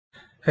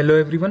Hello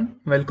everyone,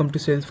 welcome to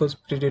Salesforce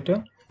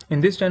Predator.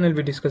 In this channel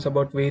we discuss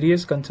about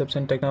various concepts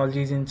and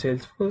technologies in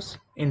Salesforce.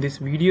 In this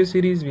video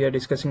series we are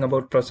discussing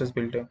about process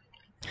builder.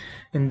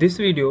 In this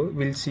video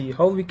we'll see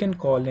how we can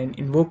call an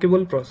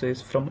invocable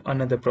process from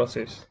another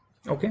process.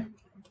 Okay,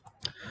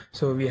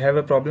 so we have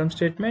a problem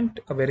statement,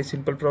 a very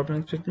simple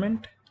problem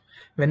statement.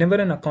 Whenever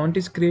an account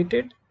is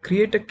created,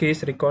 create a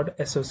case record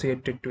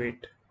associated to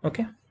it.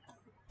 Okay,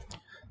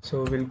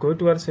 so we'll go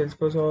to our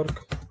Salesforce org.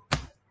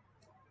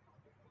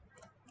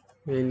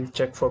 We'll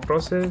check for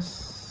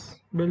process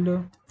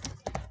builder.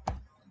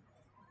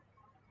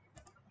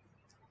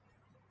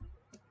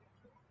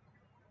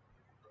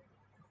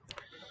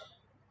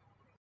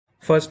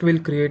 First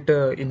we'll create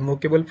a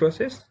invocable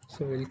process.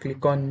 So we'll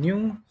click on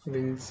new,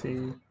 we'll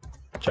see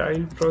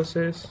child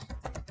process,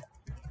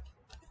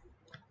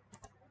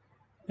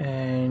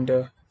 and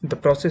the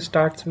process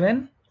starts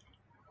when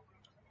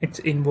it's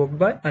invoked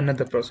by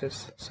another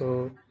process.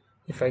 So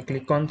if I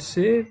click on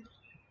save,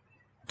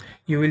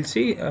 you will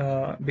see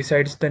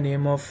besides the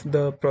name of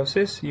the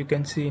process, you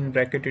can see in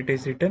bracket it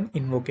is written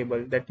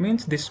invocable. That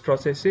means this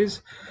process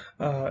is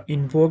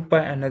invoked by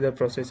another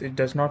process. It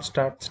does not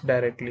start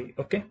directly.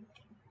 Okay,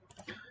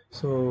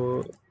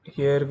 so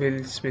here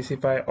we'll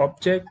specify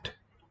object.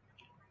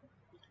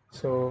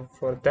 So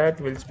for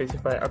that we'll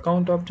specify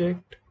account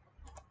object,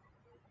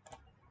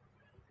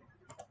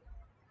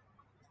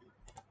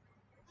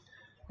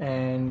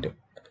 and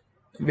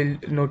we'll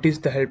notice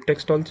the help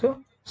text also.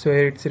 So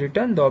here it's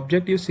written the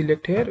object you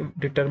select here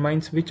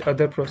determines which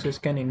other process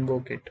can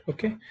invoke it.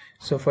 Okay,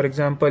 so for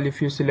example,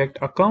 if you select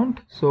account,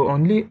 so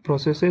only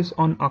processes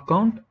on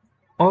account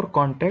or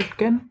contact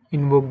can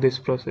invoke this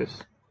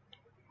process,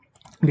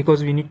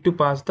 because we need to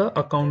pass the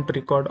account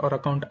record or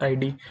account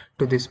ID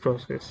to this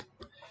process.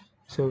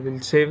 So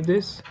we'll save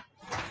this.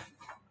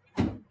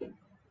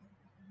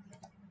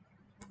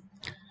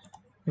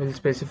 We'll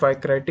specify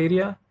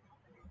criteria,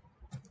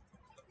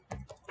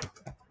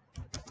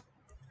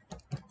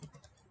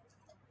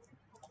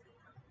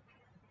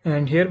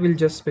 and here we'll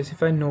just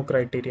specify no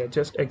criteria,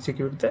 just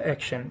execute the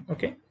action.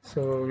 Okay,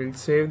 so we'll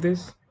save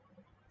this.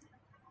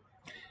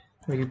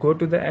 We'll go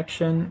to the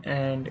action,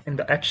 and in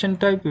the action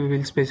type we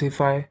will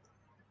specify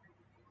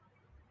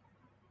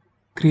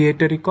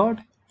create a record.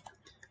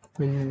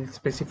 We'll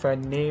specify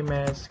name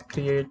as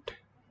create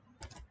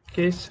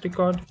case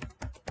record.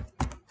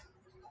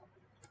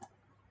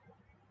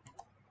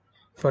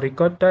 For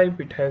record type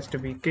it has to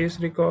be case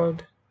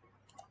record,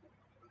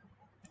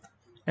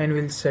 and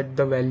we'll set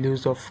the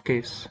values of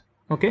case.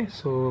 Okay,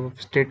 so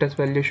status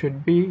value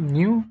should be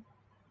new,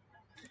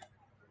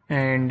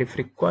 and if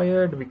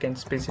required we can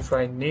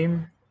specify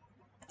name.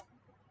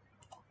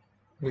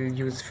 We'll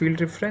use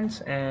field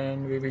reference,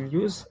 and we will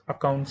use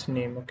accounts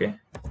name. Okay,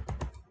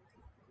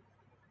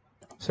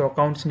 so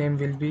accounts name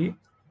will be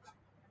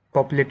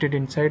populated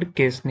inside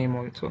case name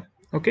also.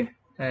 Okay,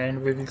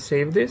 and we will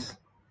save this.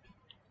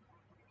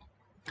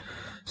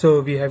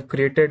 So we have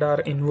created our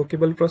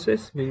invocable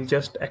process. We'll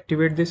just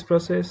activate this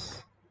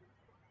process.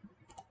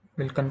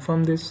 We'll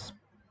confirm this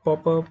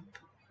pop-up.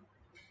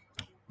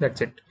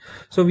 That's it.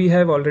 So we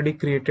have already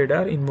created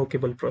our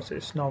invocable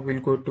process. Now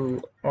we'll go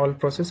to all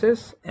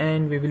processes,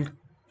 and we will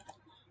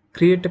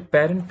create a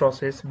parent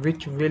process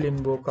which will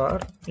invoke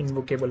our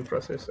invocable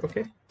process.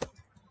 Okay,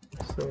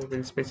 so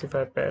we'll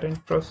specify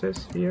parent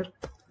process here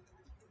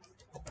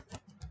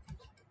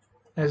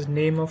as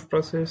name of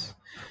process,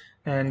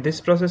 and this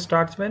process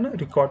starts when a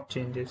record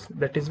changes,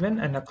 that is when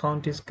an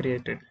account is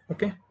created.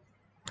 Okay,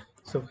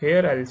 so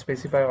here I'll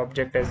specify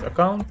object as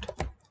account.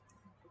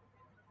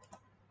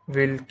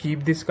 We'll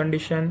keep this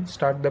condition,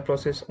 start the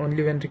process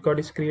only when record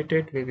is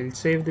created. We will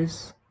save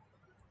this.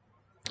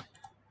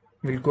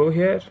 We'll go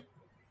here.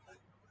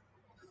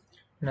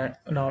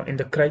 Now in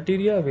the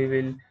criteria we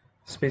will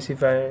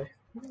specify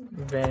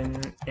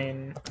when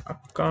an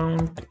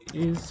account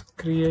is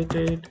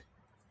created,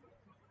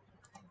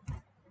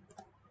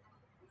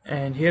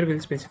 and here we'll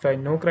specify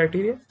no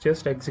criteria,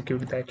 just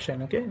execute the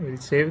action. Okay, we'll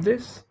save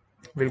this.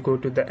 We'll go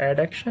to the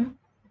add action,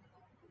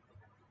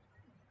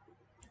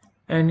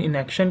 and in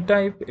action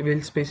type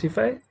we'll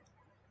specify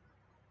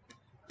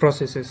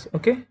processes.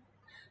 Okay,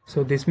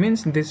 so this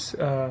means this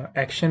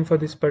action for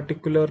this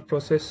particular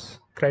process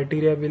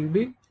criteria will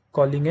be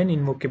calling an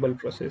invocable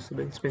process.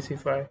 We'll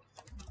specify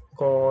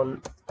call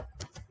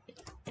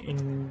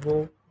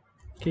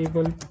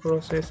invocable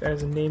process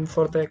as a name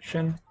for the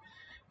action.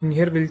 And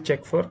here we'll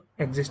check for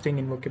existing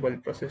invocable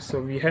process.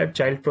 So we have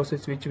child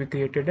process which we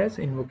created as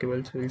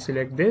invocable, so we'll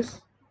select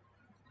this.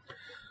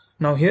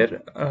 Now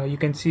here you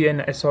can see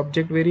an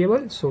subject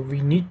variable, so we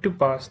need to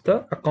pass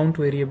the account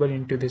variable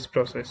into this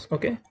process.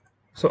 Okay,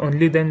 so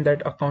only then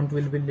that account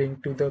will be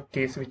linked to the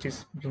case which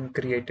is being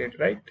created,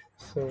 right?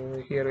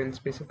 So here we'll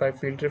specify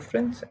field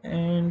reference,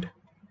 and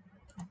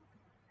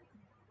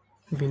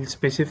we'll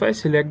specify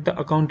select the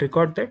account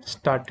record that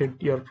started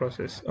your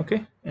process.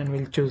 Okay, and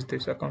we'll choose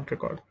this account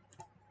record.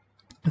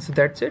 So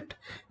that's it.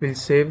 We'll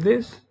save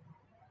this.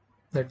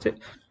 That's it.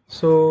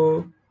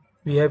 So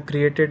we have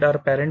created our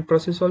parent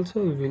process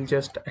also. We will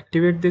just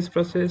activate this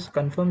process,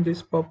 confirm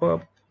this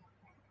pop-up.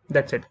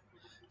 That's it.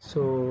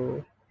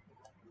 So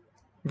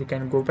we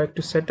can go back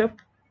to setup,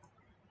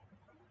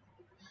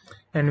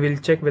 and we'll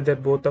check whether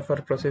both of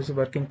our processes is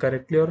working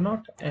correctly or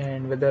not,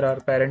 and whether our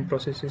parent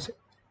process is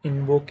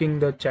invoking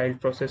the child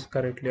process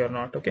correctly or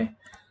not. Okay,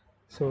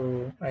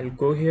 so I'll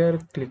go here,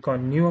 click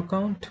on new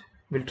account.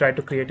 We'll try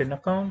to create an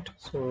account.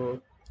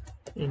 So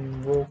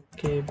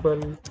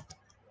invocable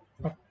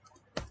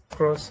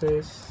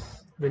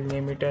process, we'll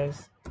name it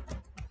as,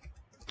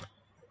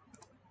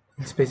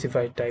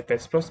 specify type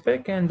as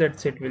prospect, and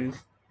that's it. We'll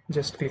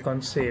just click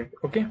on save.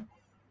 Okay,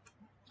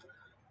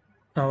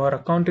 now our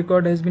account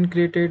record has been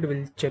created.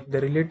 We'll check the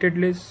related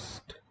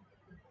list.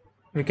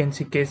 We can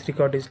see case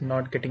record is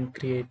not getting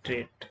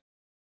created.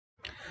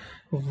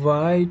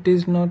 Why it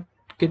is not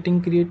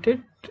getting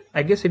created?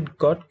 I guess it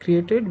got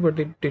created, but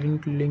it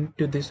didn't link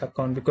to this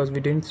account because we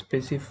didn't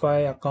specify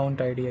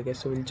account ID, I guess.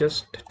 So we'll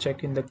just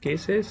check in the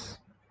cases.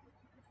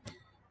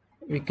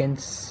 We can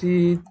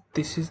see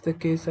this is the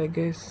case, I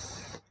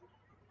guess.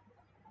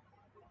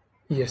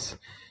 Yes,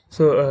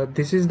 so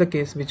this is the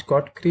case which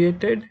got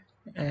created.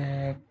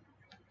 The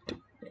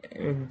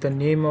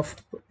name of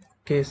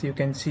case, you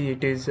can see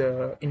it is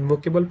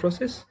invocable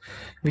process.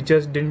 We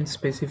just didn't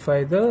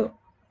specify the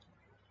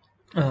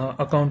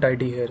account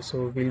ID here.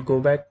 So we'll go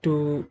back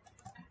to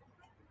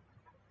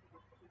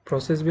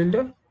process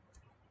builder.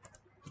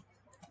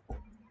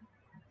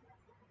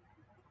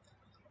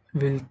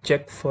 We'll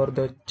check for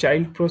the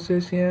child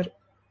process here.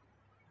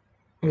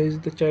 Where is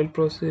the child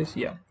process?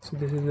 Yeah, so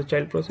this is the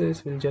child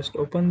process. We'll just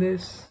open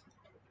this.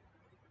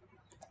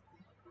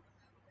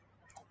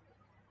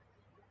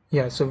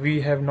 Yeah, so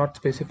we have not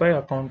specified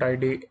account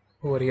ID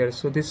over here,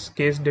 so this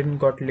case didn't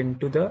got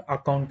linked to the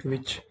account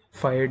which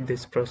fired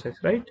this process,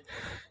 right?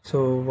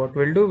 So what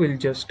we'll do, we'll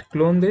just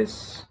clone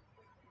this.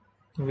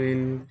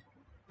 We'll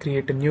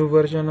create a new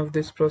version of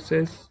this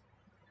process.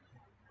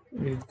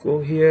 We'll go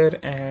here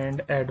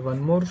and add one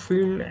more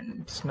field,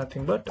 and it's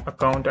nothing but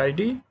account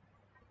ID,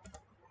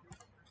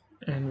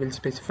 and we'll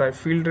specify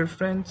field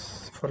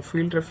reference. For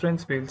field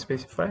reference, we'll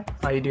specify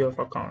ID of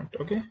account.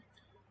 Okay,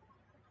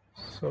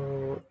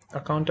 so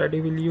account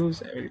ID we'll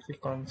use. I will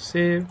click on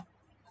save,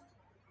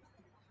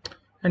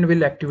 and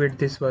we'll activate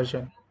this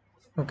version.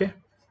 Okay,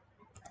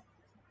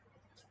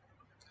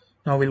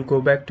 now we'll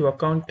go back to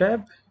account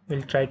tab.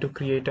 We'll try to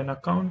create an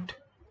account.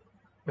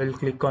 We'll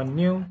click on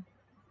new,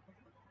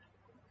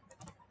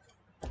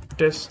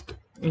 test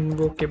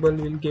invocable.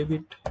 We'll give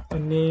it a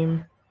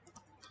name.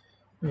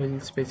 We'll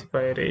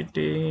specify a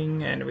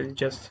rating, and we'll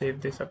just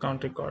save this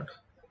account record.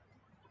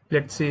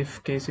 Let's see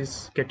if case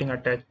is getting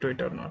attached to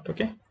it or not.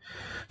 Okay,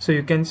 so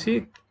you can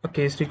see a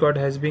case record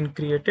has been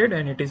created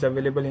and it is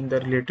available in the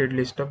related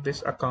list of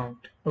this account.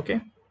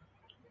 Okay,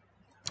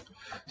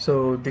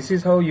 so this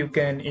is how you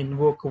can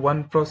invoke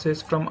one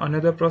process from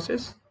another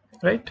process,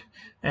 right?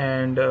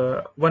 And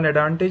one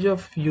advantage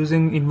of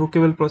using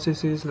invocable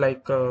process is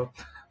like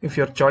if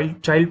your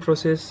child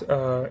process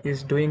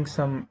is doing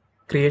some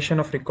creation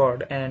of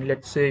record, and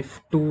let's say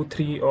if 2,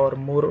 3 or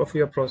more of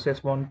your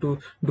process want to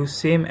do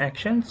same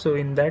action, so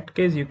in that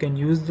case you can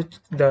use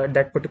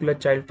that particular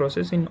child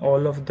process in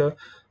all of the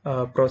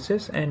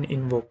process and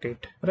invoke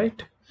it,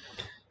 right?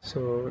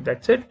 So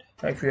that's it.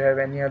 If you have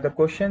any other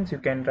questions, you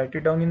can write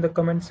it down in the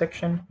comment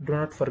section. Do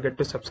not forget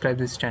to subscribe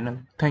this channel.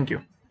 Thank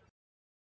you.